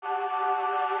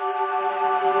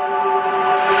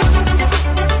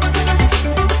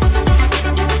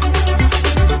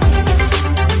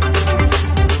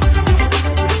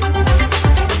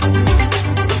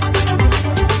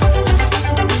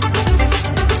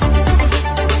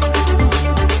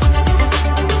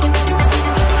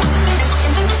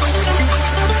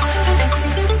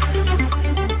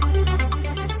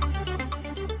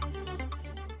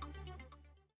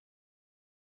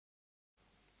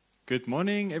Good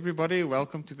morning, everybody.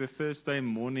 Welcome to the Thursday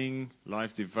morning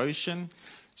live devotion.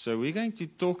 So we're going to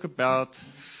talk about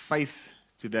faith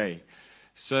today.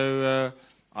 So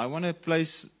I want to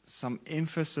place some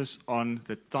emphasis on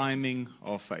the timing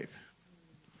of faith.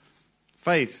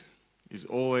 Faith is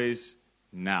always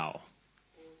now.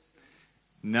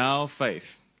 Now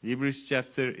faith. Hebrews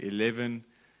chapter 11,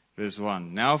 verse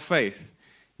 1. Now faith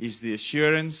is the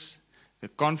assurance, the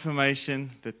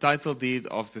confirmation, the title deed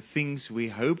of the things we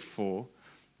hope for,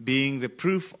 being the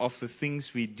proof of the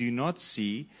things we do not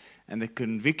see and the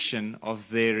conviction of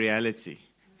their reality.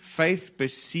 Faith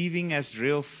perceiving as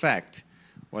real fact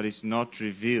what is not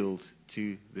revealed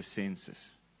to the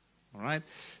senses. All right?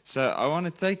 So I want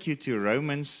to take you to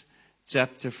Romans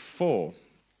chapter 4.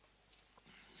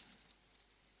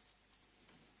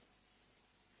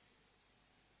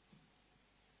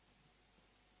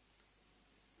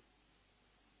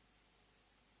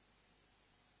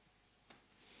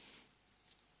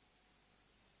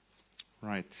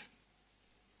 Right.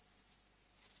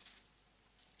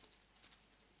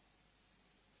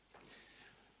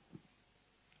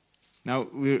 Now,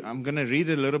 I'm going to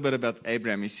read a little bit about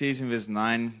Abraham. He says in verse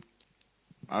 9,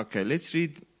 okay, let's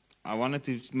read. I wanted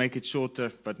to make it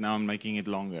shorter, but now I'm making it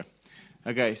longer.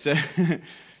 Okay, so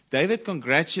David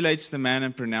congratulates the man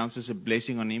and pronounces a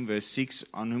blessing on him, verse 6,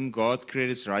 on whom God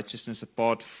credits righteousness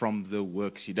apart from the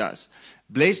works he does.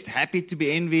 Blessed, happy to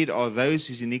be envied are those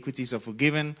whose iniquities are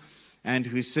forgiven, and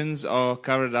whose sins are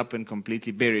covered up and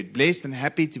completely buried. Blessed and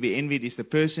happy to be envied is the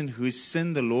person whose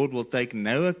sin the Lord will take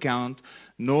no account,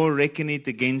 nor reckon it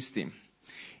against him.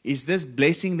 Is this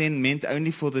blessing then meant only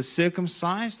for the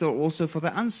circumcised or also for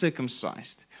the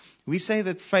uncircumcised? We say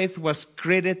that faith was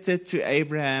credited to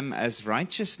Abraham as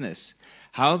righteousness.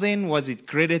 How then was it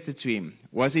credited to him?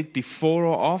 Was it before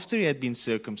or after he had been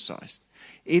circumcised?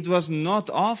 It was not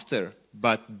after,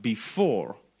 but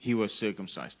before he was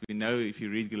circumcised. We know if you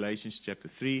read Galatians chapter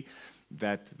 3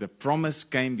 that the promise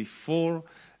came before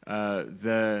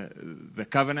the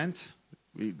covenant.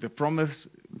 The promise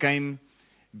came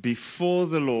before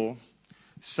the law,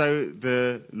 so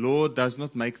the law does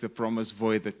not make the promise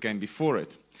void that came before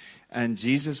it. And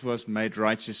Jesus was made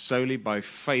righteous solely by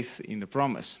faith in the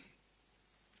promise.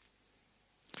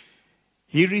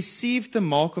 He received the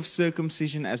mark of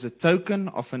circumcision as a token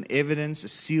of an evidence, a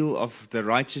seal of the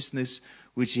righteousness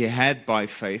which he had by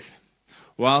faith,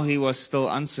 while he was still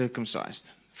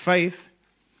uncircumcised. Faith,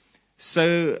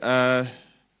 so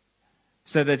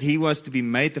that he was to be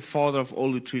made the father of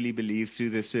all who truly believe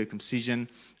through the circumcision,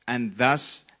 and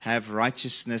thus have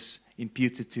righteousness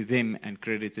imputed to them and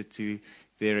credited to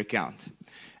their account.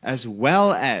 As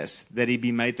well as that he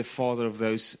be made the father of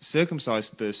those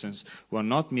circumcised persons who are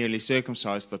not merely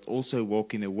circumcised, but also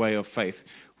walk in the way of faith,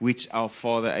 which our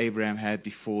father Abraham had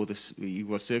before he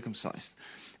was circumcised.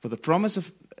 For the promise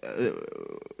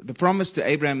to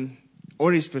Abraham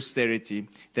or his posterity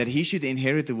that he should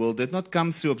inherit the world did not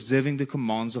come through observing the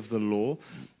commands of the law,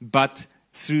 but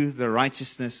through the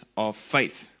righteousness of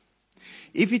faith.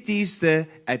 If it is the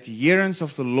adherents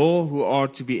of the law who are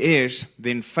to be heirs,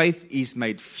 then faith is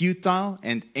made futile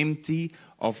and empty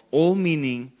of all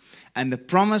meaning, and the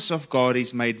promise of God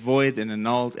is made void and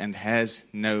annulled and has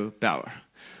no power.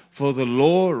 For the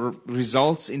law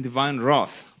results in divine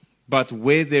wrath, but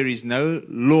where there is no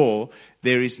law,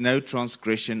 there is no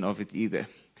transgression of it either.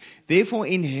 Therefore,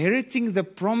 inheriting the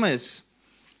promise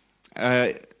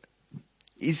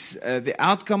is the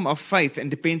outcome of faith and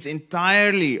depends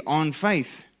entirely on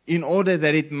faith in order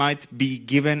that it might be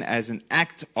given as an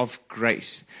act of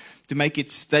grace to make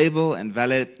it stable and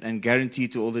valid and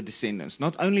guaranteed to all the descendants,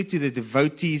 not only to the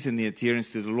devotees and the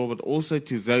adherents to the law, but also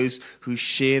to those who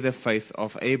share the faith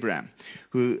of Abraham,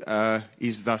 who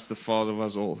is thus the father of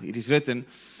us all. It is written,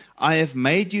 I have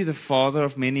made you the father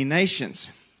of many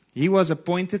nations. He was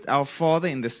appointed our father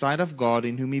in the sight of God,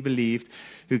 in whom he believed,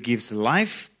 who gives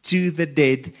life to the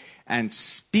dead and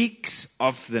speaks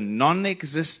of the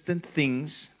non-existent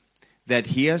things that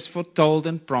he has foretold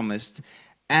and promised,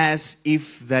 as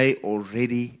if they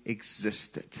already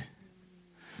existed.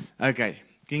 Okay,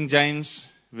 King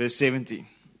James, verse 17.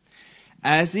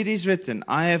 As it is written,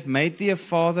 I have made thee a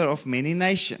father of many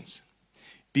nations,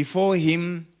 before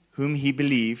him whom he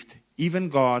believed, even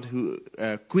God, who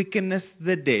quickeneth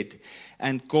the dead,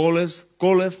 and calleth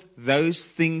those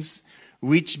things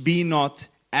which be not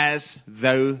as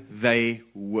though they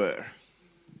were.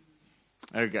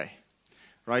 Okay,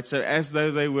 right, so as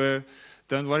though they were,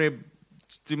 don't worry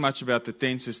too much about the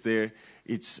tenses there.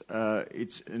 It's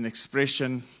an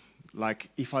expression like,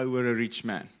 if I were a rich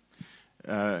man.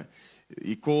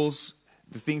 He calls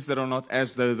the things that are not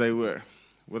as though they were.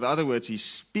 With other words, he's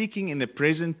speaking in the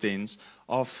present tense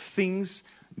of things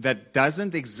that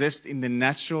doesn't exist in the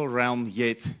natural realm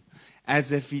yet,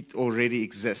 as if it already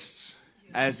exists,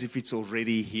 as if it's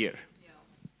already here.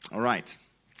 All right.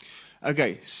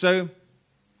 Okay, so,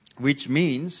 which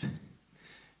means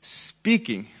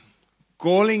speaking,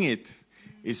 calling it,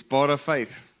 is part of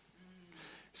faith.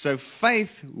 So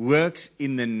faith works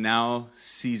in the now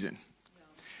season.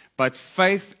 But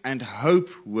faith and hope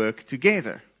work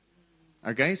together.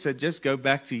 Okay, so just go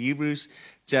back to Hebrews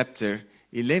chapter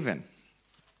 11.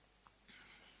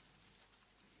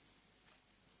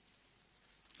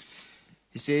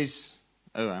 He says,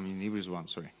 Hebrews 1,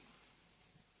 sorry.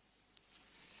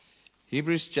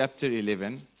 Hebrews chapter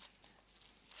 11.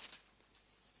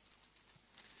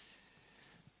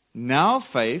 Now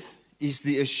faith is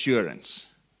the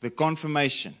assurance, the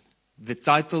confirmation, the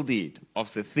title deed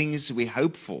of the things we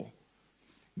hope for,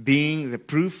 being the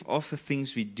proof of the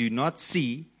things we do not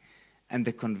see and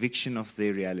the conviction of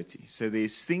their reality. So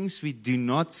there's things we do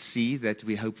not see that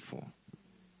we hope for.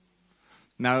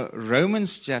 Now,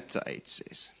 Romans chapter 8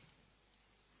 says,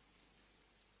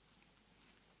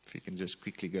 if you can just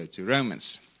quickly go to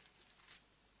Romans.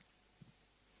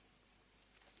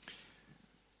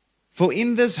 For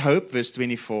in this hope, verse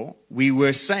 24, we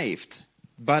were saved.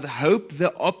 But hope,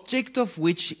 the object of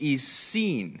which is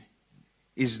seen,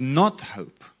 is not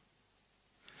hope.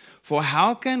 For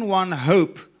how can one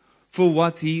hope for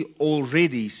what he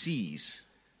already sees?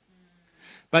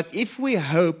 But if we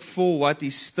hope for what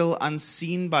is still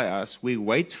unseen by us, we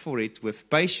wait for it with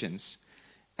patience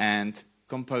and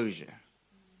composure.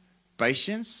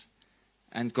 Patience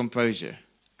and composure.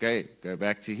 Okay, go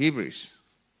back to Hebrews.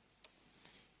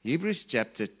 Hebrews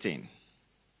chapter 10.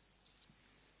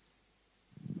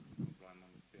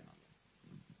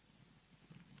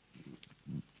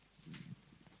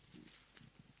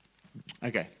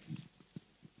 Okay.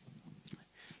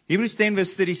 Hebrews 10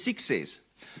 verse 36 says,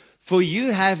 for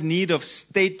you have need of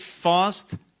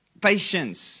steadfast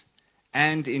patience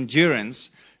and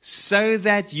endurance, so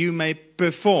that you may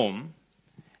perform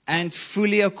and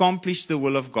fully accomplish the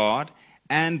will of God,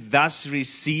 and thus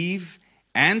receive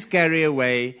and carry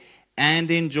away and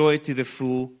enjoy to the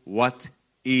full what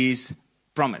is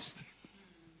promised.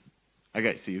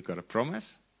 Okay, so you've got a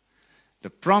promise. The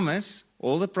promise,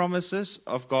 all the promises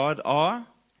of God are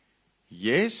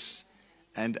yes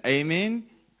and amen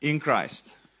in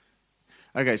Christ.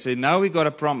 Okay, so now we got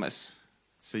a promise.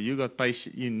 So you got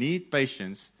patience. You need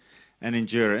patience and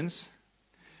endurance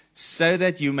so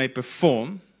that you may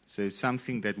perform. So it's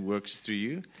something that works through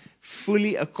you.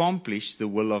 Fully accomplish the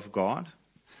will of God.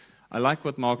 I like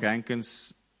what Mark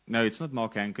Hankins. No, it's not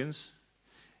Mark Hankins.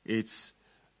 It's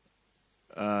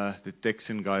the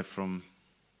Texan guy from.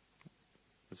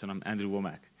 What's his name? Andrew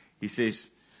Womack. He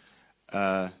says,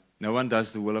 "No one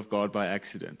does the will of God by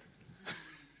accident."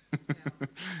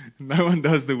 No one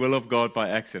does the will of God by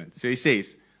accident. So he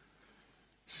says,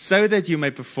 so that you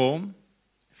may perform,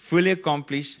 fully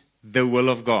accomplish the will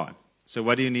of God. So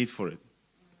what do you need for it?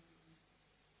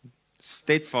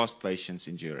 Steadfast patience,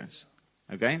 endurance.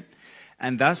 Okay?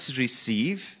 And thus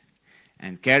receive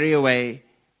and carry away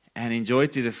and enjoy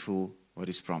to the full what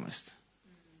is promised.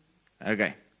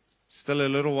 Okay. Still a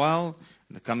little while,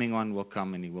 and the coming one will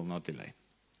come and he will not delay.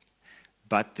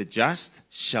 But the just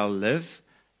shall live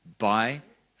by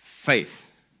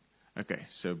faith. Okay,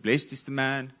 so blessed is the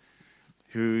man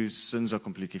whose sins are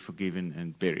completely forgiven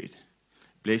and buried.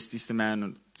 Blessed is the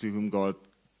man to whom God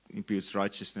imputes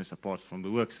righteousness apart from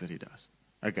the works that he does.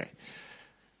 Okay.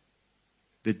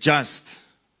 The just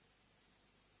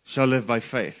shall live by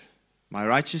faith. My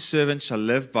righteous servant shall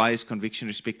live by his conviction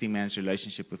respecting man's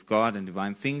relationship with God and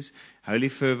divine things, holy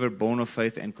fervor, born of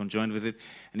faith and conjoined with it.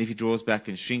 And if he draws back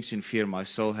and shrinks in fear, my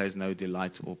soul has no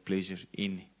delight or pleasure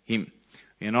in him.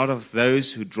 We are not of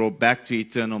those who draw back to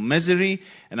eternal misery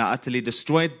and are utterly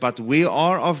destroyed, but we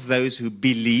are of those who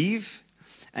believe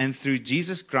and through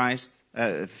Jesus Christ,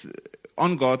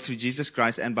 on God through Jesus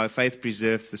Christ, and by faith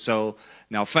preserve the soul.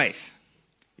 Now faith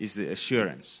is the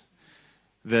assurance.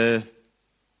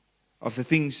 Of the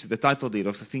things, the title deed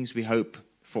of the things we hope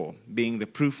for, being the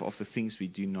proof of the things we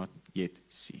do not yet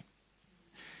see.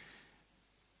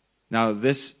 Now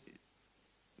this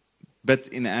bit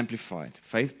in the Amplified,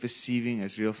 faith perceiving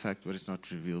as real fact what is not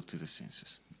revealed to the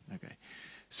senses. Okay,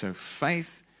 so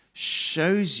faith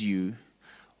shows you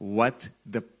what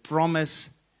the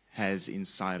promise has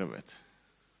inside of it.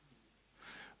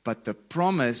 But the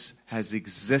promise has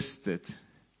existed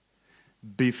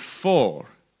before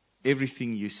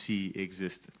everything you see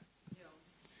existed.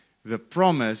 The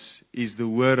promise is the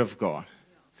Word of God.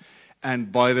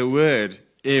 And by the Word,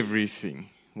 everything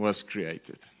was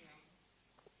created.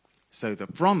 So the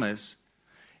promise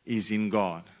is in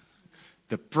God.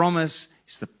 The promise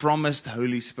is the promised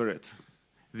Holy Spirit.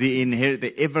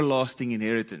 The everlasting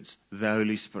inheritance, the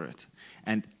Holy Spirit.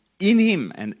 And in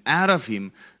Him and out of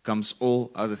Him comes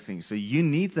all other things. So you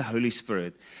need the Holy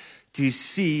Spirit to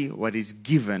see what is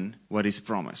given, what is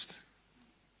promised.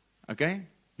 Okay?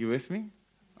 You with me?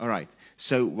 All right.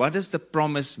 So what does the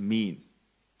promise mean?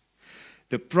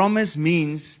 The promise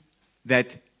means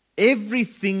that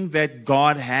everything that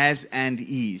God has and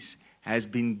is has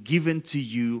been given to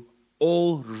you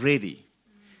already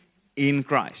in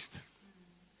Christ.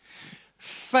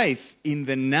 Faith in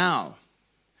the now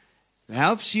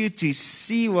helps you to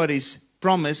see what is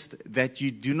promised that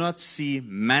you do not see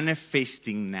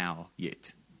manifesting now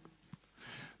yet.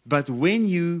 But when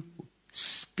you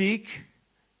speak,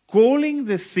 calling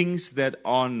the things that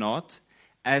are not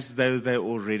as though they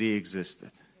already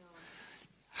existed.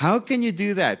 How can you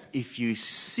do that? If you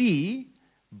see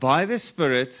by the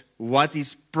Spirit what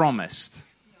is promised.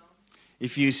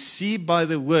 If you see by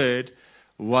the Word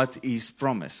what is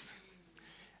promised.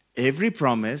 Every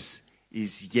promise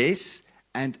is yes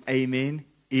and amen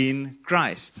in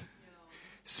Christ.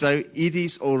 So it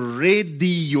is already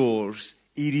yours.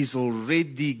 It is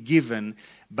already given,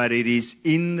 but it is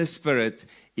in the Spirit.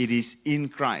 It is in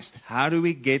Christ. How do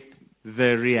we get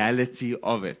the reality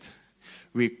of it?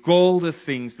 We call the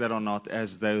things that are not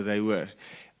as though they were.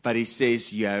 But he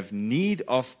says you have need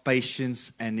of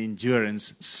patience and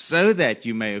endurance so that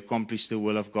you may accomplish the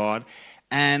will of God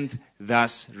and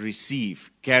thus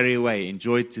receive, carry away,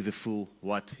 enjoy to the full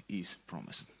what is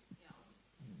promised.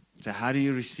 So how do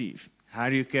you receive? How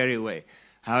do you carry away?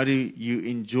 How do you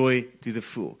enjoy to the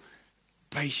full?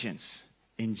 Patience,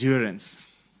 endurance.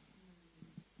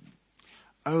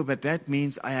 Oh, but that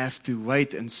means I have to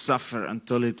wait and suffer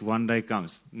until it one day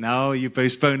comes. Now you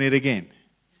postpone it again.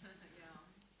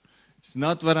 It's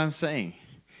not what I'm saying.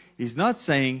 He's not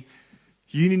saying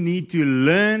you need to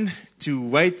learn to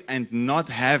wait and not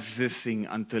have the thing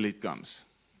until it comes.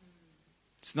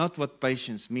 It's not what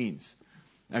patience means.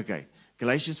 Okay,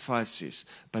 Galatians 5 says,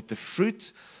 but the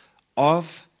fruit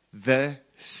of the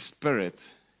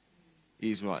Spirit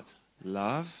is what?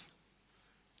 Love,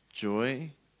 joy,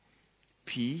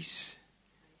 peace,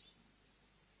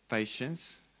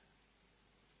 patience,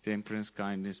 temperance,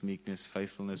 kindness, meekness,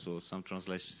 faithfulness, or some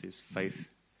translation says faith,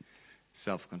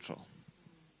 self-control.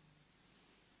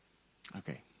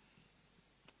 Okay.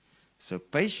 So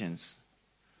patience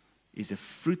is a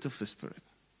fruit of the Spirit.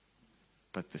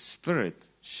 But the Spirit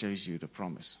shows you the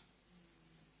promise.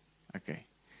 Okay.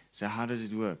 So how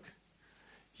does it work?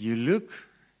 You look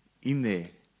in there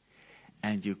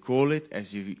and you call it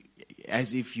as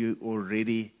if you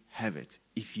already have it.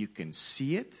 If you can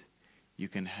see it, you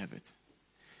can have it.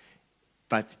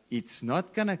 But it's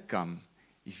not going to come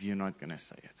if you're not going to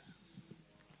say it.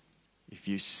 If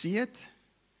you see it,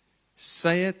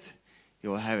 say it,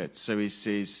 you'll have it. So he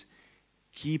says,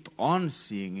 keep on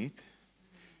seeing it,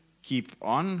 keep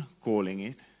on calling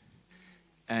it,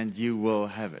 and you will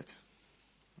have it.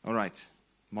 All right,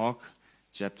 Mark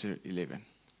chapter 11.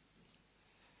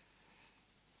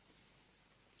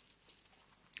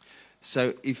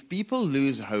 So if people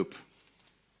lose hope,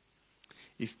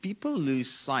 if people lose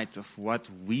sight of what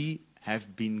we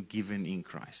have been given in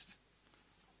Christ,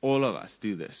 all of us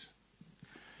do this.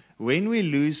 When we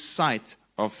lose sight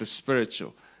of the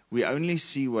spiritual, we only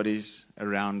see what is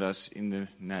around us in the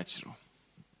natural.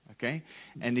 Okay?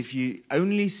 And if you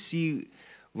only see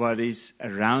what is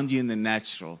around you in the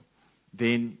natural,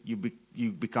 then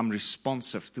you become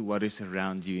responsive to what is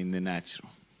around you in the natural.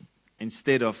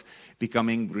 Instead of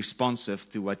becoming responsive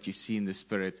to what you see in the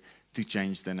spirit to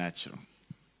change the natural.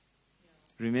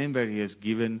 Remember, he has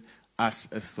given us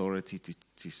authority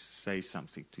to say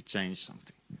something, to change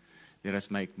something. Let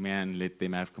us make man, let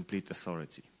them have complete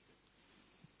authority.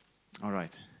 All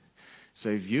right. So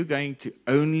if you're going to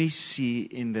only see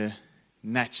in the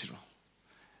natural,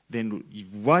 then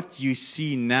what you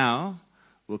see now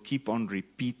will keep on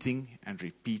repeating and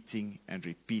repeating and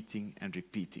repeating and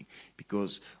repeating.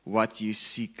 Because what you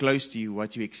see close to you,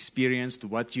 what you experienced,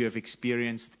 what you have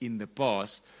experienced in the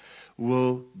past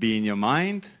will be in your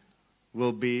mind,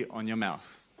 will be on your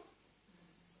mouth.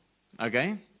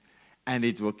 Okay? And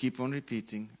it will keep on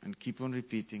repeating and keep on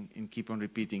repeating and keep on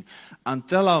repeating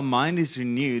until our mind is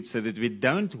renewed so that we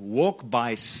don't walk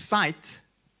by sight,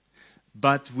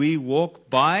 but we walk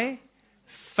by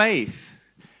faith.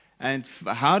 And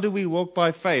how do we walk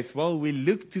by faith? Well, we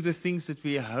look to the things that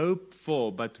we hope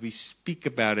for, but we speak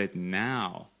about it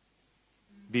now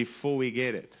before we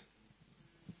get it.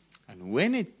 And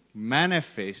when it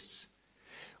manifests,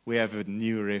 we have a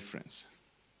new reference.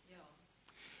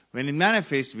 When it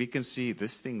manifests, we can see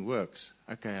this thing works.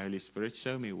 Okay, Holy Spirit,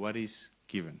 show me what is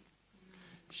given.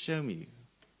 Show me,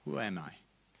 who am I?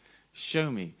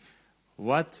 Show me,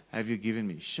 what have you given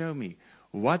me? Show me,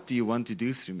 what do you want to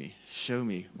do through me? Show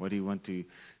me, what do you want to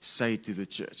say to the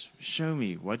church? Show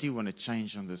me, what do you want to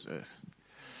change on this earth?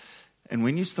 And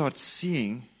when you start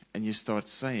seeing and you start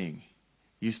saying,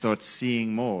 you start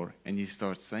seeing more and you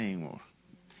start saying more.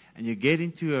 And you get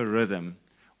into a rhythm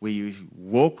where you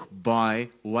walk by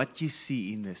what you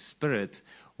see in the Spirit,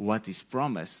 what is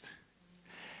promised.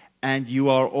 And you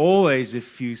are always a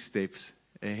few steps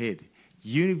ahead.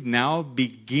 You now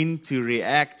begin to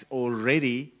react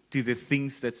already to the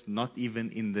things that's not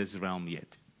even in this realm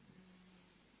yet.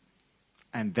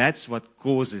 And that's what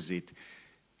causes it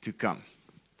to come.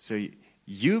 So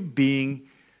you being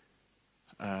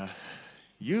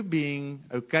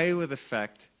okay with the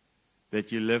fact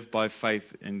that you live by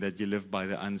faith and that you live by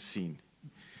the unseen.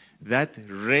 That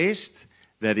rest,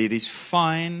 that it is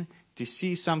fine to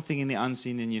see something in the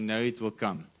unseen and you know it will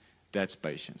come. That's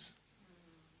patience.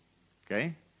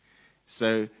 Okay?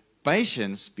 So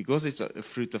patience, because it's a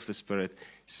fruit of the Spirit,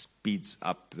 speeds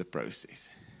up the process.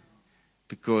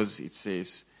 Because it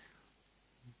says,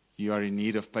 you are in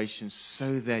need of patience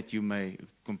so that you may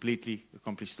completely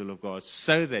accomplish the will of God,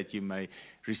 so that you may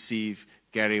receive,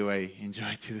 carry away,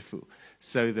 enjoy to the full.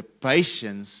 So the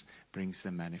patience brings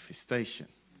the manifestation.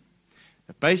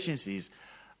 The patience is,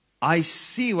 I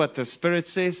see what the Spirit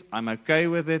says, I'm okay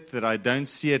with it, that I don't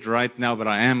see it right now, but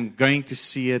I am going to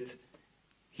see it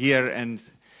here. And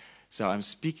so I'm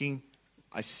speaking,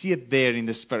 I see it there in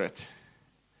the Spirit.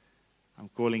 I'm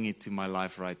calling it to my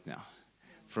life right now.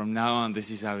 From now on,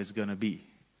 this is how it's going to be.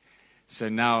 So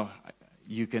now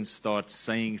you can start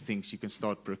saying things. You can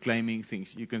start proclaiming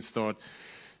things. You can start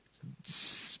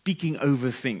speaking over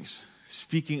things.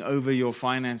 Speaking over your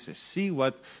finances. See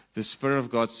what the Spirit of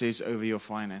God says over your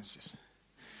finances.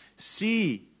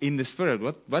 See in the Spirit,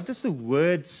 what does the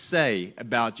Word say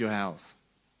about your health?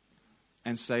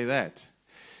 And say that.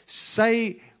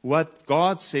 Say what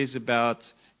God says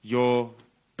about your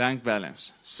bank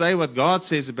balance. Say what God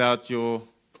says about your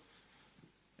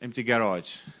empty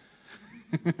garage.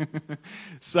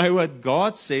 Say what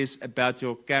God says about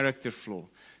your character flaw.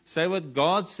 Say what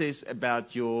God says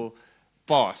about your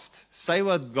past. Say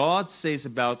what God says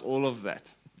about all of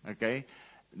that. Okay?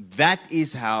 That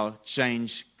is how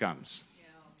change comes. Yeah.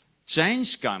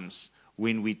 Change comes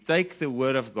when we take the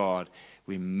Word of God,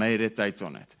 we meditate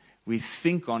on it, we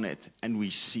think on it, and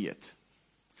we see it.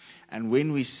 And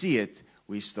when we see it,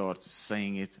 we start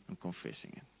saying it and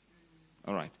confessing it.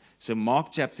 All right. So Mark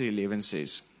chapter 11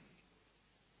 says,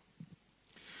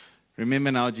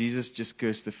 remember now Jesus just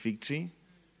cursed the fig tree.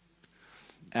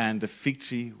 And the fig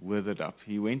tree withered up.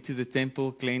 He went to the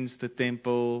temple, cleansed the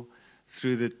temple,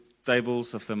 threw the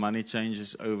tables of the money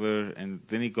changers over, and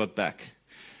then he got back.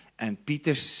 And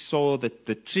Peter saw that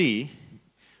the tree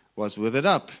was withered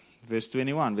up. Verse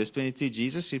 21. Verse 22,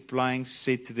 Jesus replying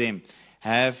said to them,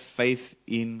 have faith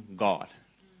in God.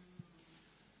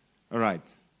 All right.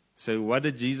 So what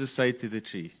did Jesus say to the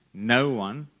tree? No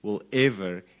one will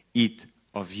ever eat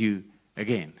of you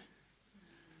again.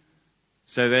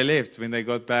 So they left. When they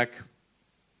got back,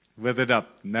 withered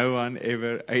up. No one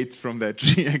ever ate from that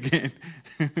tree again.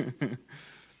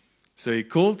 So he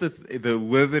called the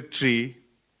withered tree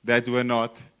that were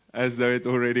not, as though it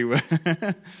already were.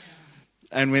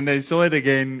 And when they saw it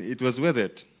again, it was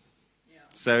withered. Yeah.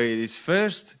 So it is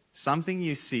first something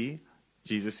you see.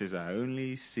 Jesus says, I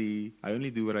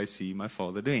only do what I see my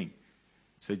Father doing.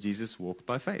 So Jesus walked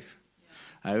by faith.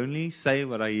 Yeah. I only say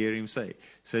what I hear him say.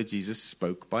 So Jesus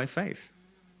spoke by faith.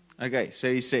 Okay,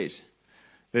 so he says,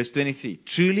 verse 23,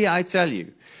 truly I tell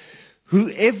you,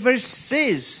 whoever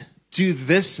says to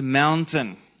this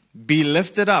mountain, be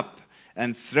lifted up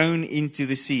and thrown into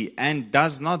the sea, and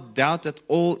does not doubt at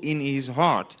all in his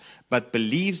heart, but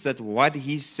believes that what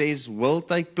he says will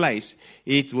take place,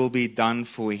 it will be done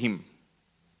for him.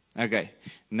 Okay,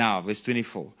 now verse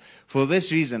 24. For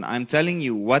this reason, I'm telling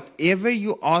you, whatever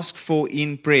you ask for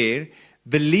in prayer,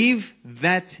 believe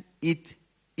that it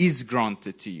is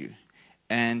granted to you,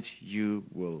 and you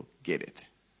will get it.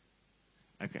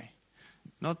 Okay,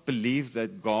 not believe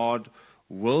that God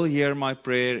will hear my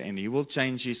prayer and he will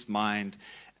change his mind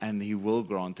and he will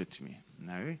grant it to me.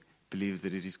 No, believe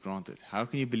that it is granted. How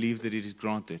can you believe that it is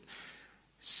granted?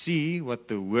 See what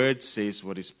the word says,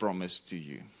 what is promised to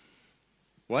you.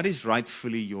 What is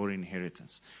rightfully your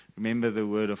inheritance? Remember the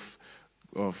word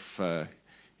of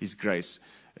his grace.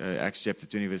 Acts chapter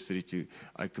 20 verse 32.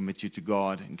 I commit you to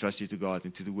God, entrust you to God,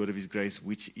 and to the word of his grace,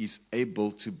 which is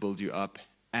able to build you up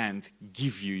and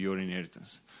give you your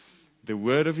inheritance. The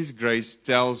word of His grace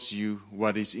tells you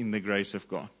what is in the grace of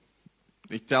God.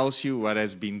 It tells you what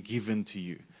has been given to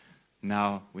you.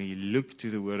 Now, when you look to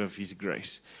the word of His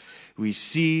grace, we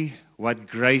see what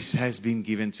grace has been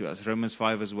given to us. Romans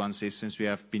 5 verse 1 says, since we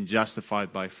have been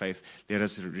justified by faith, let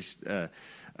us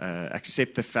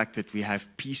accept the fact that we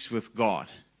have peace with God.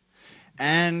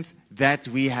 And that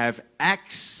we have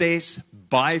access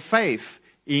by faith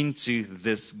into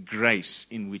this grace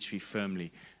in which we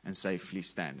firmly and safely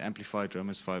stand. Amplified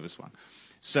Romans 5 verse 1.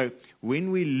 So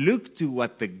when we look to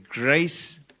what the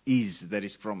grace is that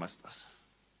is promised us,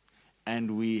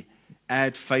 and we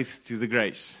add faith to the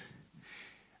grace,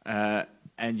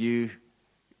 and you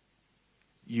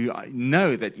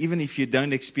know that even if you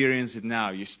don't experience it now,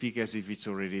 you speak as if it's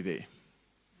already there.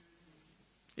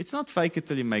 It's not fake it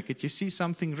till you make it. You see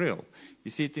something real.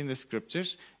 You see it in the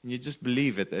scriptures, and you just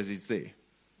believe it as it's there.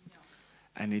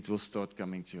 And it will start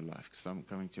coming to your life.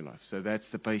 So that's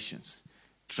the patience.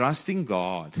 Trusting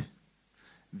God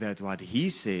that what He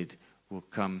said will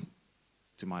come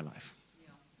to my life.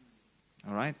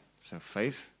 All right? So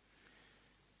faith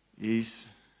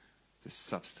is the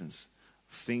substance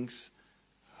of things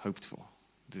hoped for.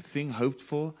 The thing hoped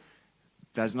for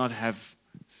does not have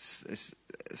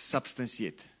substance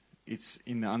yet. It's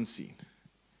in the unseen.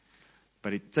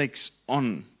 But it takes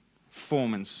on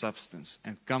form and substance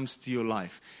and comes to your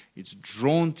life. It's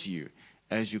drawn to you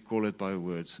as you call it by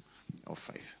words of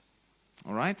faith.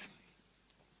 All right?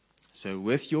 So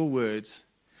with your words,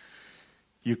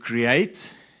 you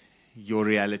create your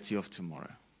reality of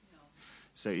tomorrow.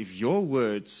 So if your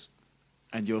words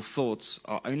and your thoughts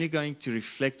are only going to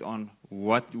reflect on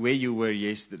where you were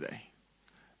yesterday,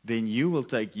 then you will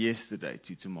take yesterday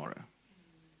to tomorrow.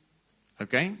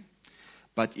 Okay?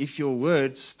 But if your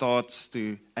word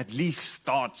at least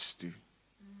starts to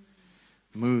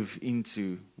move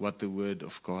into what the word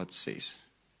of God says,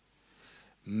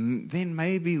 then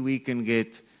maybe we can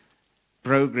get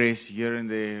progress here and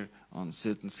there on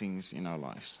certain things in our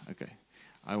lives. Okay.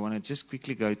 I want to just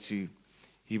quickly go to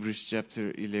Hebrews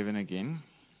chapter 11 again.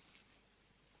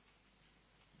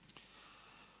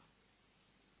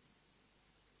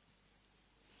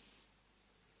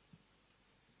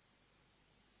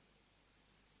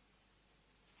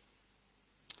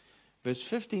 Verse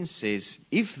 15 says,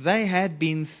 if they had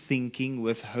been thinking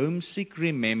with homesick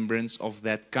remembrance of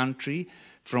that country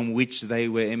from which they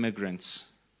were immigrants,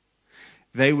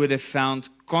 they would have found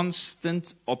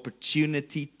constant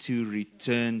opportunity to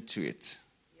return to it.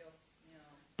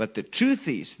 But the truth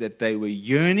is that they were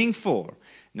yearning for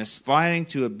and aspiring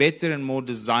to a better and more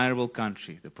desirable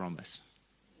country, the promise.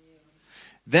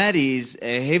 That is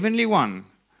a heavenly one.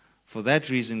 For that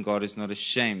reason, God is not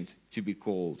ashamed to be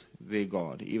called their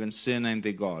God, even surnamed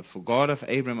their God. For God of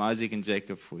Abraham, Isaac, and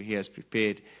Jacob, for He has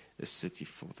prepared a city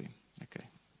for them. Okay.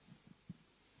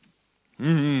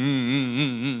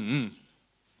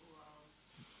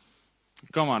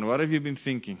 Come on, what have you been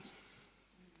thinking?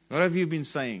 What have you been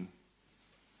saying?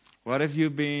 What have you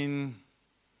been,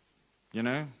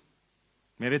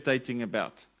 meditating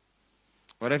about?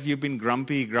 What have you been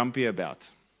grumpy about?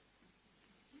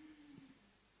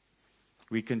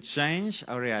 We can change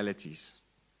our realities.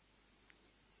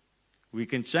 We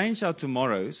can change our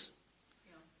tomorrows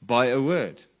by a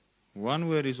word. One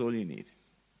word is all you need.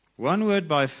 One word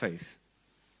by faith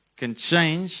can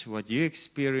change what you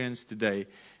experience today,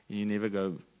 and you never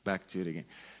go back to it again.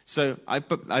 So I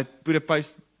put a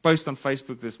post on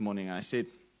Facebook this morning, and I said,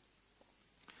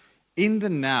 in the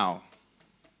now,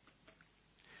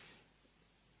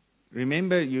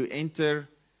 remember you enter.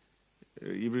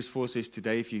 Hebrews 4 says,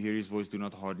 today if you hear His voice, do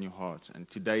not harden your hearts. And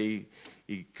today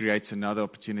He creates another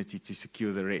opportunity to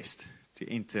secure the rest, to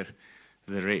enter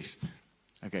the rest.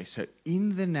 Okay, so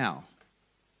in the now,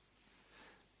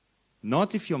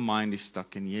 not if your mind is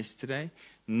stuck in yesterday,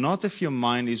 not if your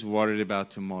mind is worried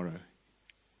about tomorrow.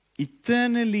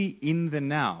 Eternally in the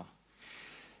now,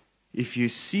 if you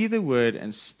see the word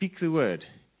and speak the word,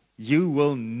 you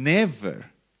will never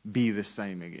be the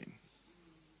same again.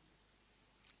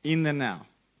 In the now.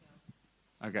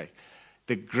 Okay.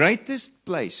 The greatest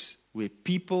place where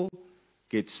people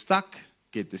get stuck,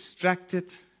 get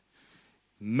distracted,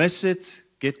 miss it,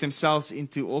 get themselves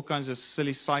into all kinds of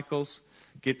silly cycles,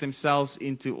 get themselves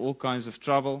into all kinds of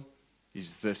trouble,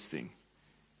 is this thing.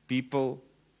 People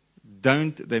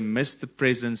they miss the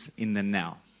presence in the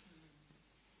now.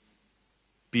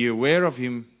 Be aware of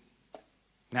Him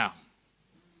now.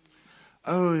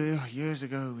 Oh, years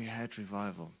ago we had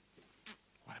revival.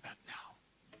 What about now?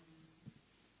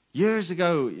 Years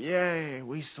ago,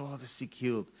 we saw the sick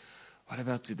healed. What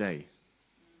about today?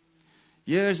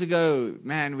 Years ago,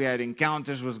 man, we had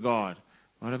encounters with God.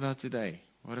 What about today?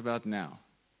 What about now?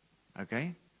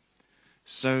 Okay?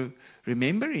 So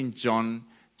remember in John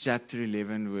chapter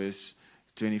 11, verse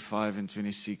 25 and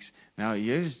 26. Now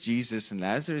here's Jesus and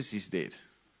Lazarus is dead.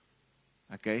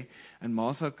 Okay? And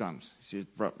Martha comes. She says,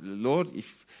 Lord,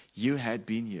 if you had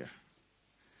been here,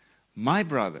 my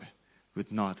brother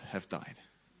would not have died.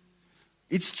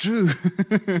 It's true.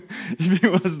 If he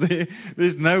was there,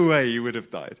 there's no way he would have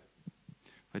died.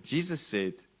 But Jesus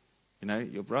said,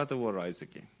 your brother will rise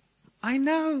again. I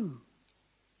know.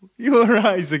 You will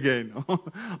rise again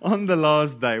on the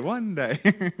last day, one day.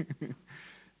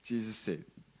 Jesus said,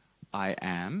 I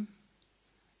am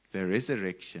the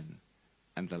resurrection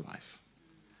and the life.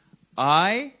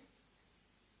 I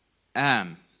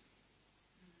am.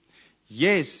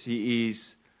 Yes, he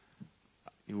is,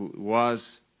 he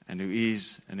was, and who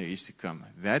is to come.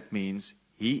 That means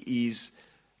he is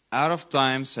out of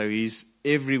time, so he's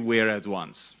everywhere at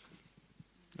once.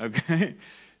 Okay?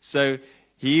 So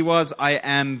he was I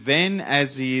am then,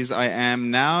 as he is I am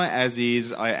now, as he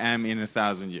is I am in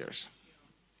 1,000 years.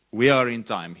 We are in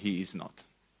time, he is not.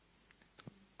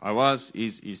 I was,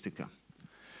 is to come.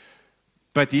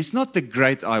 But he's not the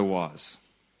great I was.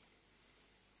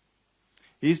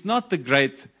 He's not the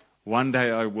great one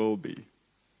day I will be.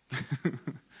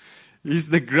 He's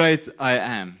the great I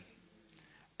am.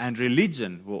 And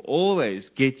religion will always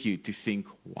get you to think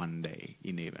one day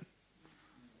in heaven.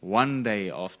 One day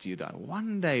after you die.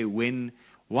 One day when,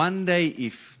 one day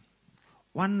if.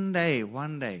 One day.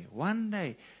 One day.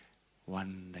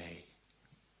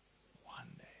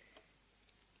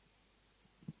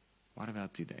 What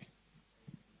about today?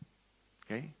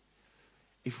 Okay?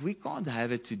 If we can't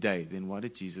have it today, then what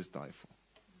did Jesus die for?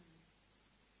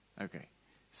 Okay.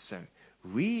 So,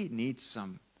 we need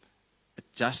some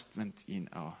adjustment in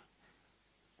our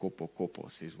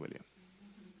kopo, says William.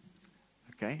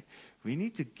 Okay? We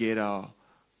need to get our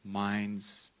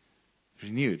minds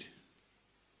renewed.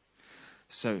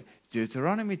 So,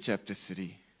 Deuteronomy chapter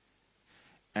 3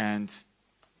 and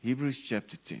Hebrews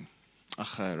chapter 10.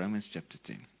 Romans chapter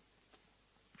 10.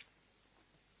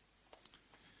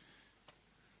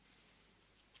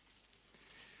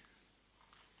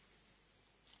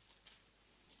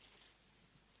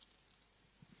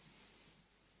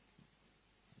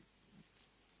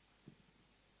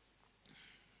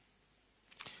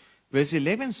 Verse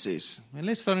 11 says, and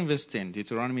let's start in verse 10,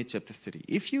 Deuteronomy chapter 3.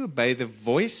 If you obey the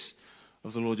voice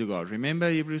of the Lord your God, remember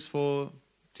Hebrews 4,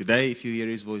 today if you hear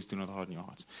his voice, do not harden your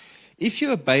hearts. If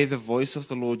you obey the voice of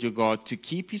the Lord your God to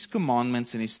keep his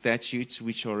commandments and his statutes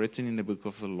which are written in the book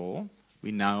of the law,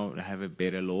 we now have a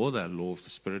better law, the law of the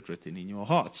Spirit written in your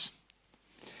hearts.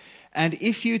 And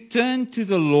if you turn to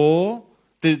the law,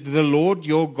 the Lord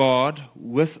your God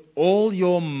with all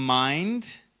your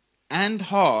mind and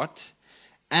heart,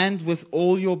 and with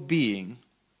all your being.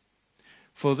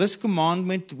 For this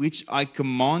commandment which I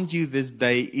command you this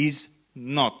day is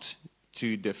not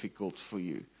too difficult for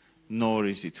you, nor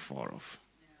is it far off.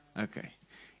 Okay.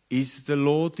 Is the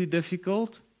law too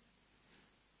difficult?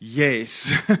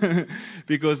 Yes.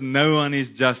 Because no one is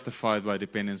justified by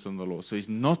dependence on the law. So he's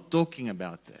not talking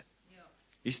about that.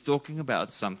 He's talking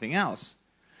about something else.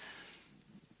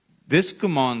 This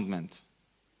commandment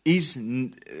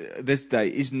this day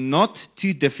is not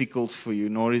too difficult for you,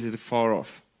 nor is it far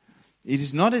off. It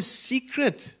is not a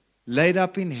secret laid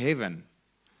up in heaven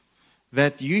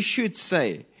that you should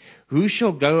say, who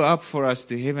shall go up for us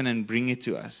to heaven and bring it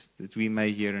to us, that we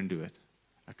may hear and do it?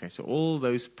 Okay, so all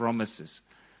those promises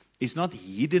is not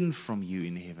hidden from you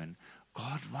in heaven.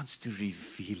 God wants to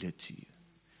reveal it to you.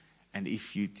 And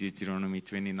if you, Deuteronomy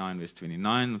 29, verse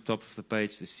 29, on top of the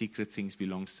page, the secret things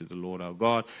belongs to the Lord our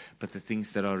God, but the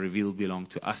things that are revealed belong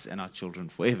to us and our children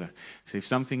forever. So if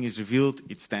something is revealed,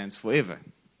 it stands forever.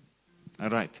 All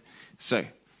right. So,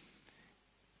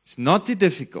 it's not too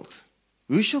difficult.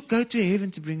 Who shall go to heaven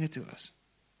to bring it to us?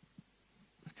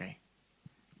 Okay.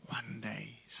 One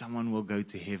day, someone will go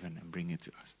to heaven and bring it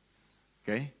to us.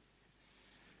 Okay.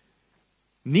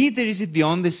 Neither is it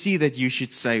beyond the sea that you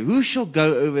should say, who shall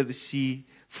go over the sea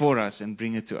for us and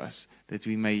bring it to us, that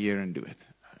we may hear and do it?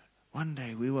 One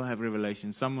day we will have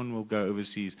revelation. Someone will go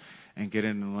overseas and get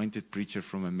an anointed preacher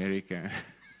from America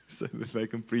so that they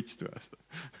can preach to us.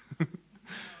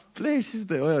 Places,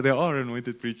 there are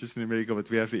anointed preachers in America, but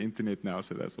we have the internet now,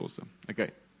 so that's awesome. Okay.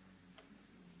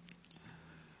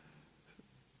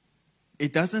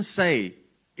 It doesn't say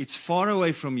it's far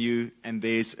away from you and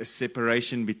there's a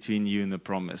separation between you and the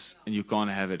promise and you can't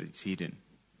have it, it's hidden.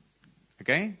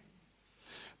 Okay?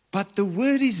 But the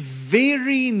word is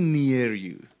very near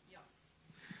you.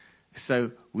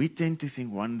 So we tend to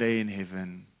think one day in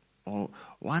heaven or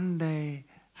one day,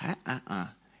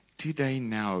 today,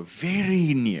 now,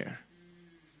 very near.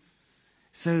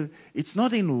 So it's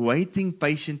not in waiting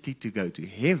patiently to go to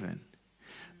heaven,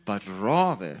 but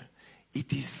rather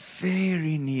it is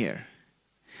very near.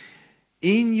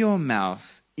 In your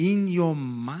mouth, in your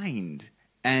mind,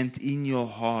 and in your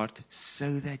heart,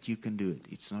 so that you can do it.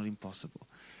 It's not impossible.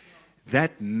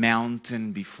 That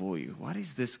mountain before you. What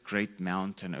is this great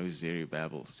mountain, O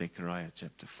Zerubbabel? Zechariah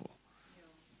chapter 4.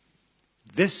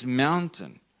 This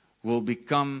mountain will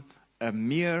become a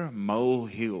mere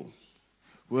molehill.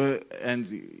 And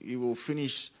he will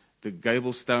finish the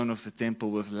gable stone of the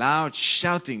temple with loud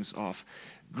shoutings of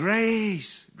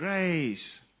grace,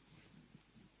 grace.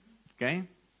 Okay?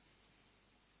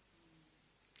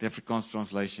 The Afrikaans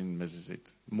translation misses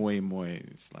it. Mooi, mooi.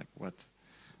 It's like, what?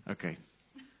 Okay.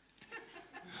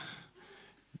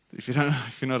 If you're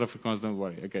not Afrikaans, don't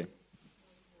worry. Okay.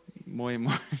 Mooi,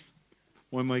 mooi.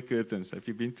 Mooi, mooi curtains. Have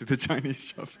you been to the Chinese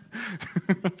shop?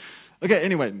 Okay,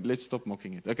 anyway, let's stop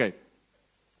mocking it. Okay.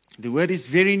 The word is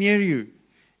very near you.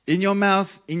 In your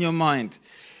mouth, in your mind,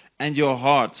 and your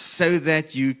heart, so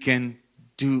that you can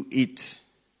do it.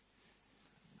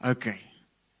 Okay.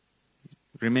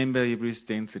 Remember Hebrews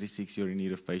 10:36, you're in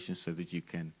need of patience so that you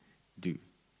can do.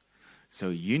 So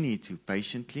you need to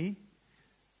patiently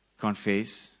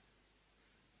confess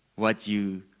what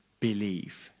you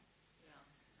believe.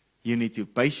 You need to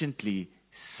patiently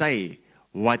say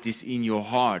what is in your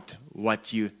heart,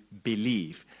 what you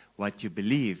believe. What you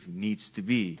believe needs to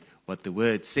be what the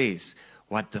word says.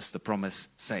 What does the promise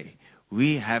say?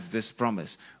 We have this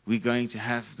promise. We're going to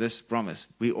have this promise.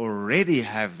 We already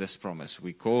have this promise.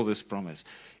 We call this promise.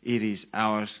 It is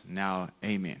ours now.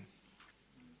 Amen.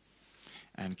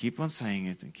 And keep on saying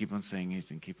it, and keep on saying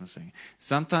it, and keep on saying it.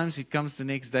 Sometimes it comes the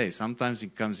next day. Sometimes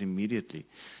it comes immediately.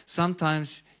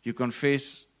 Sometimes you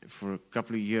confess for a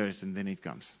couple of years, and then it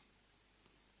comes.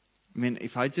 I mean,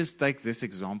 if I just take this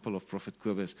example of Prophet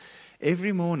Kobus,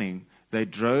 every morning they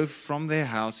drove from their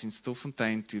house in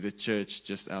Stilfontein to the church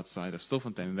just outside of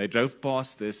Stilfontein. And they drove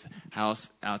past this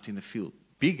house out in the field.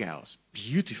 Big house,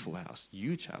 beautiful house,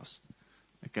 huge house.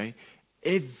 Okay?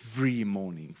 Every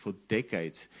morning for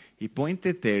decades, he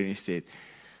pointed there and he said,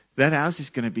 that house is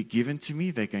going to be given to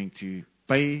me. They're going to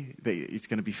pay, it's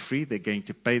going to be free. They're going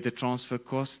to pay the transfer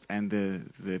cost and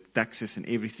the taxes and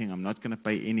everything. I'm not going to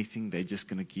pay anything. They're just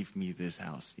going to give me this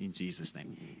house in Jesus'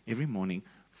 name. Every morning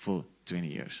for 20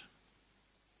 years.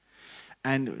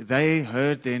 And they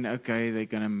heard then, okay, they're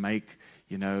going to make,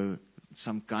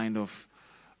 some kind of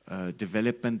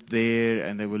development there.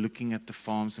 And they were looking at the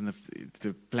farms and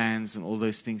the plans and all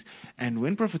those things. And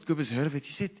when Prophet Kobus heard of it, he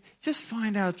said, just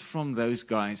find out from those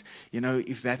guys,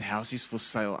 if that house is for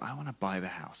sale. I want to buy the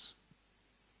house.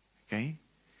 Okay?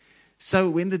 So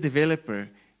when the developer,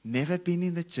 never been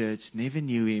in the church, never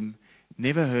knew him,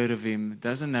 never heard of him,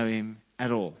 doesn't know him at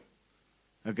all.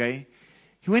 Okay?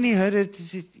 When he heard it, he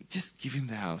said, just give him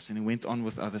the house. And he went on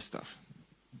with other stuff.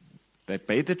 They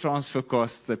paid the transfer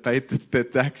costs, they paid the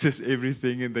taxes,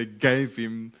 everything, and they gave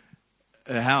him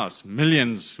a house,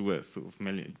 millions worth of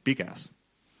big house.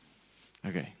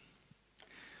 Okay.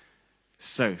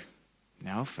 So,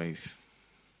 now faith.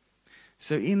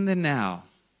 So in the now,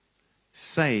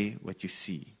 say what you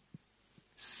see.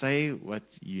 Say what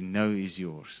you know is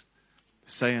yours.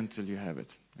 Say until you have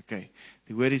it. Okay.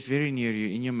 The word is very near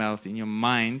you, in your mouth, in your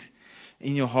mind,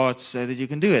 in your heart, so that you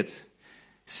can do it.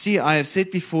 See, I have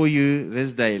set before you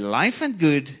this day life and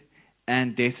good,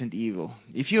 and death and evil.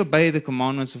 If you obey the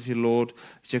commandments of your Lord,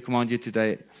 which I command you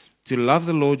today, to love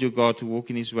the Lord your God, to walk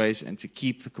in his ways, and to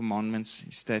keep the commandments,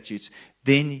 his statutes,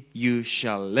 then you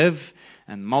shall live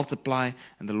and multiply,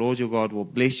 and the Lord your God will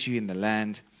bless you in the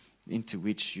land into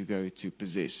which you go to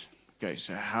possess. Okay,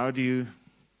 so how do you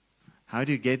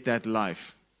get that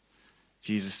life?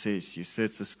 Jesus says, you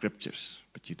search the scriptures,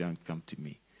 but you don't come to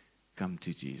me. Come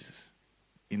to Jesus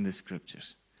in the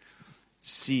scriptures.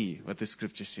 See what the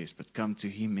scripture says, but come to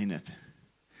him in it.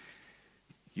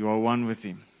 You are one with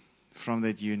him. From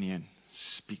that union,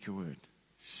 speak a word.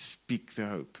 Speak the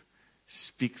hope.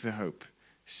 Speak the hope.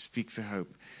 Speak the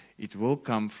hope. It will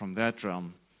come from that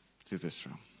realm to this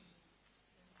realm.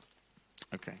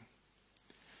 Okay.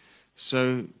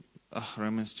 So,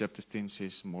 Romans chapter 10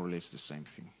 says more or less the same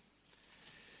thing.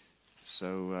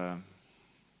 So,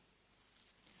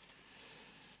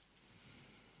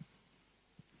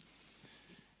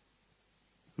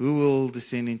 who will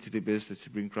descend into the abyss to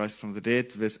bring Christ from the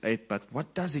dead? Verse 8, but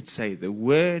what does it say? The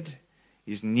word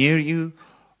is near you,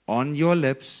 on your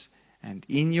lips and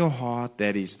in your heart.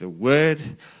 That is the word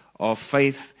of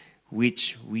faith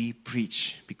which we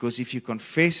preach. Because if you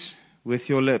confess with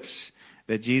your lips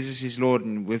that Jesus is Lord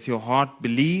and with your heart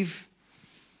believe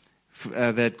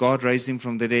that God raised him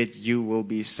from the dead, you will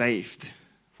be saved.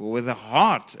 For with the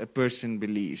heart a person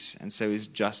believes, and so is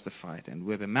justified. And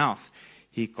with the mouth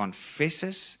he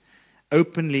confesses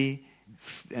openly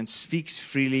and speaks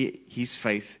freely his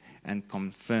faith and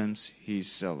confirms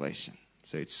his salvation.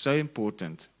 So it's so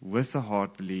important. With the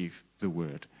heart believe the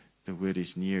word. The word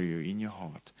is near you, in your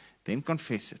heart. Then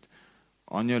confess it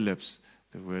on your lips,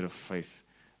 the word of faith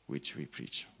which we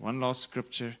preach. One last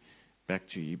scripture, back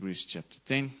to Hebrews chapter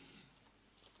 10.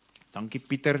 Dankie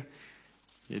Pieter,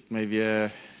 jy het my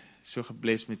weer so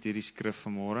gebless met hierdie skrif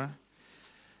vanmôre.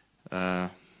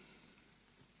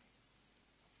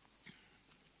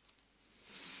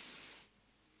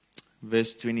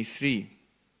 Verse 23.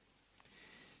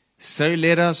 So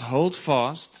let us hold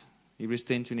fast, Hebrews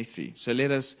 10:23. So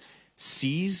let us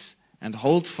seize and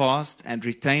hold fast and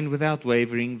retain without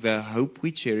wavering the hope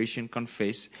we cherish and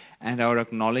confess and our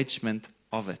acknowledgement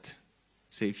of it.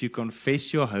 So if you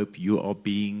confess your hope, you are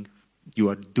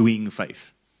doing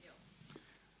faith.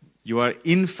 You are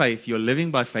in faith, you're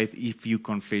living by faith if you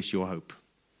confess your hope.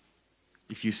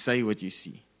 If you say what you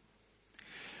see.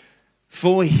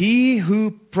 For he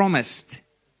who promised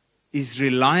is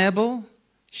reliable,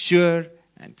 sure,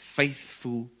 and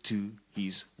faithful to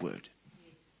his word.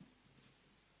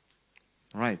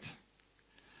 Right.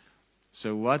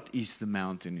 So what is the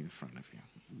mountain in front of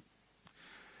you?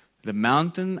 The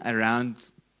mountain around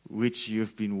which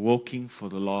you've been walking for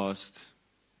the last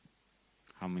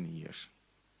how many years?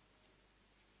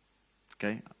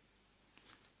 Okay.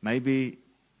 Maybe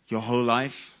your whole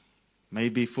life.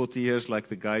 Maybe 40 years like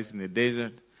the guys in the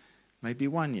desert. Maybe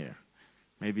 1 year.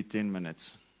 Maybe 10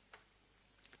 minutes.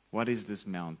 What is this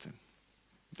mountain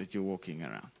that you're walking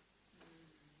around?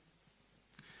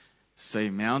 Say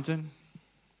mountain,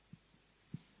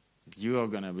 you are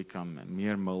going to become a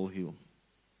mere molehill.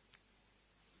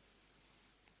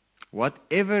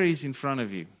 Whatever is in front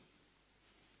of you,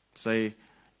 say,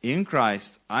 in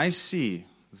Christ, I see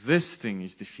this thing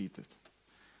is defeated.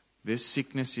 This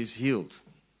sickness is healed.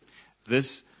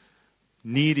 This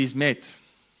need is met.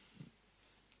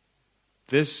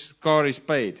 This car is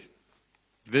paid.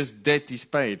 This debt is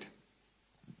paid.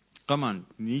 Come on,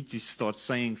 you need to start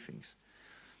saying things.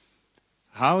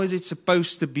 How is it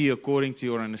supposed to be according to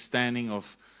your understanding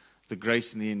of the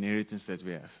grace and the inheritance that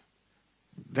we have?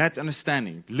 That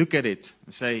understanding, look at it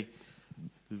and say,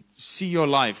 see your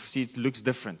life, see it looks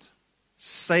different.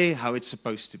 Say how it's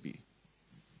supposed to be.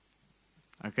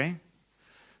 Okay?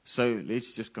 So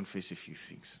let's just confess a few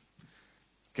things.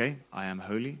 Okay? I am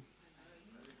holy.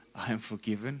 I am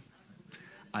forgiven.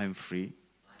 I am free.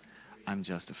 I am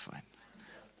justified.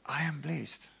 I am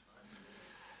blessed.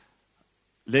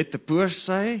 Let the poor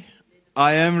say,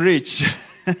 I am rich.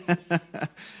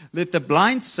 Let the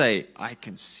blind say, I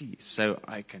can see. So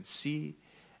I can see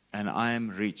and I am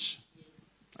rich.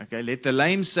 Okay, let the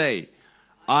lame say,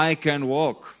 I can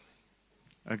walk.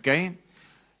 Okay,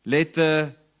 let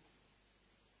the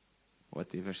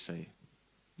whatever say,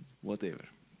 whatever.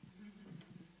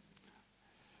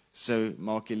 So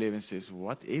Mark 11 says,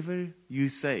 whatever you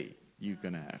say, you're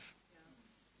going to have.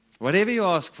 Whatever you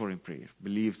ask for in prayer,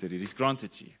 believe that it is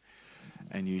granted to you,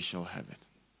 and you shall have it.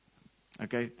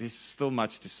 Okay, there's still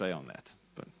much to say on that,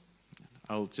 but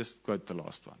I'll just quote the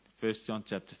last one. 1 John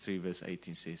chapter 3, verse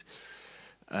 18 says,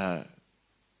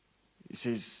 it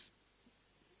says,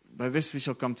 by this we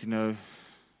shall come to know,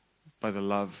 by the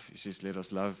love, he says, let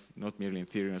us love, not merely in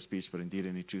theory or speech, but indeed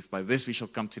and in truth. By this we shall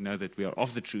come to know that we are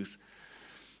of the truth,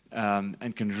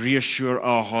 and can reassure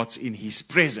our hearts in his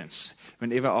presence.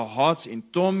 Whenever our hearts in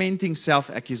tormenting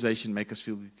self-accusation make us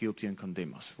feel guilty and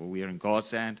condemn us. For we are in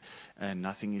God's hand and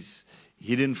nothing is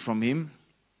hidden from him.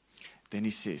 Then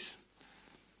he says,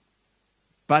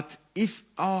 but if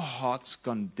our hearts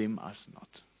condemn us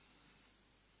not.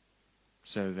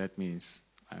 So that means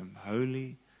I'm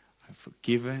holy, I'm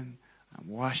forgiven, I'm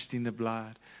washed in the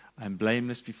blood, I'm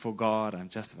blameless before God, I'm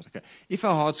justified. Okay. If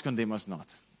our hearts condemn us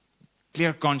not,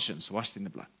 clear conscience, washed in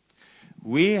the blood,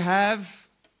 we have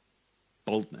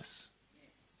boldness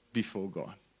before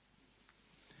God.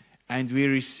 And we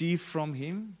receive from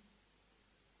him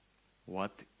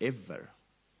whatever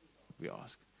we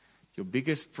ask. Your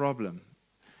biggest problem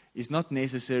is not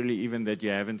necessarily even that you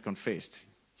haven't confessed.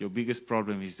 Your biggest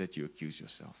problem is that you accuse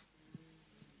yourself.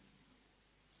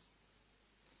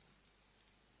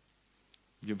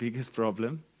 Your biggest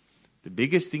problem, the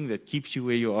biggest thing that keeps you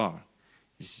where you are,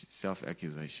 is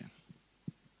self-accusation.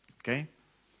 Okay?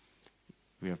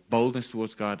 We have boldness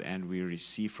towards God and we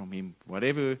receive from him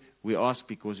whatever we ask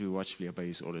because we watchfully obey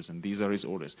his orders. And these are his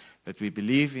orders. That we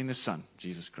believe in the Son,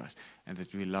 Jesus Christ, and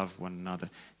that we love one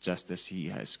another just as he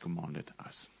has commanded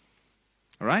us.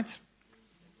 All right?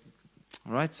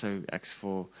 All right, so Acts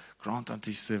 4, grant unto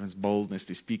his servants boldness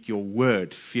to speak your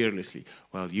word fearlessly,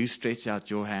 while you stretch out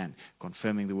your hand,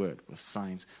 confirming the word with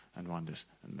signs and wonders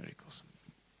and miracles.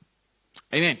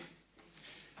 Amen.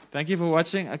 Thank you for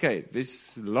watching. Okay,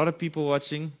 there's a lot of people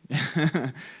watching.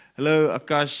 Hello,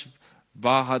 Akash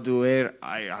Bahadur.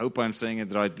 I hope I'm saying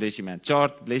it right. Bless you, man.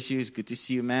 Chart, bless you. It's good to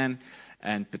see you, man.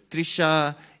 And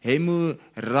Patricia Hemu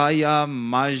Raya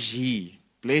Majhi.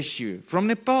 Bless you. From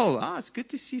Nepal. It's good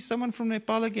to see someone from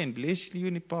Nepal again. Bless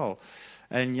you, Nepal.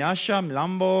 And Nyasha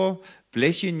Mlambo.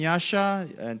 Bless you,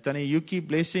 Nyasha. And Taniyuki,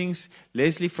 blessings.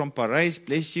 Leslie from Paris.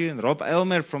 Bless you. And Rob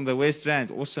Elmer from the West Rand.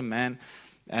 Awesome, man.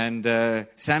 And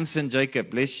Samson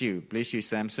Jacob. Bless you. Bless you,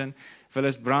 Samson.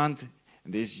 Phyllis Brandt.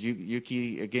 And there's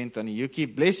Yuki again,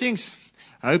 Taniyuki. Blessings.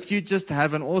 I hope you just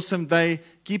have an awesome day.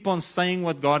 Keep on saying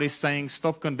what God is saying.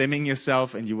 Stop condemning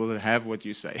yourself and you will have what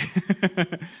you say.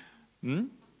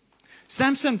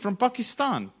 Samson from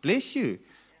Pakistan. Bless you.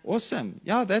 Awesome.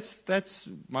 Yeah, that's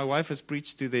my wife has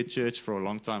preached to their church for a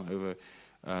long time over,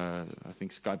 I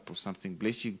think, Skype or something.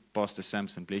 Bless you, Pastor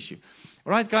Samson. Bless you.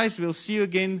 All right, guys, we'll see you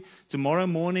again tomorrow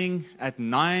morning at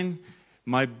 9.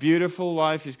 My beautiful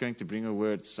wife is going to bring a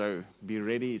word, so be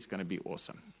ready. It's going to be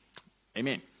awesome.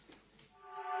 Amen.